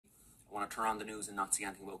want to turn on the news and not see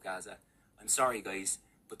anything about Gaza. I'm sorry, guys,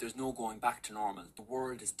 but there's no going back to normal. The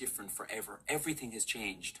world is different forever. Everything has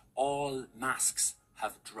changed. All masks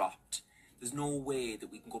have dropped. There's no way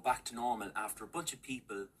that we can go back to normal after a bunch of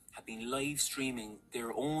people have been live streaming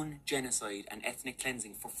their own genocide and ethnic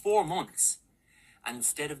cleansing for 4 months. And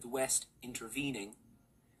instead of the West intervening,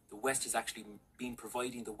 the West has actually been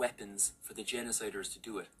providing the weapons for the genociders to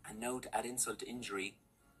do it. And now, to add insult to injury,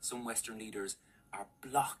 some Western leaders are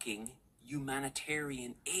blocking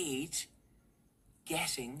humanitarian aid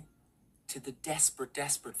getting to the desperate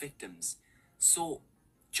victims. So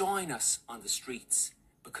join us on the streets,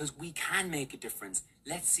 because we can make a difference.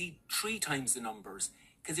 Let's see 3 times the numbers.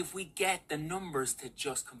 Because if we get the numbers to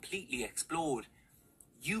just completely explode,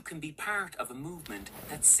 you can be part of a movement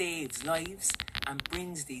that saves lives and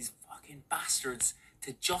brings these fucking bastards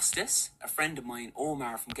to justice. A friend of mine,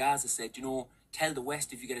 Omar from Gaza, said, you know, tell the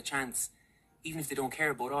West if you get a chance, even if they don't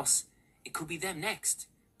care about us, it could be them next.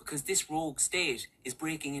 Because this rogue state is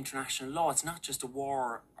breaking international law. It's not just a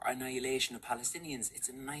war or annihilation of Palestinians. It's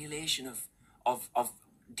an annihilation of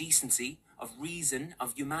decency, of reason,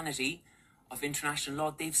 of humanity, of international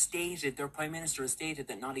law. They've stated, their Prime Minister has stated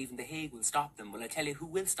that not even The Hague will stop them. Well, I tell you who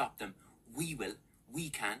will stop them. We will. We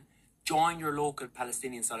can. Join your local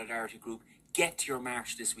Palestinian solidarity group. Get to your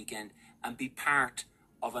march this weekend and be part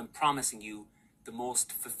of, I'm promising you, the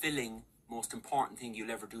most fulfilling, most important thing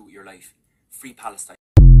you'll ever do with your life. Free Palestine.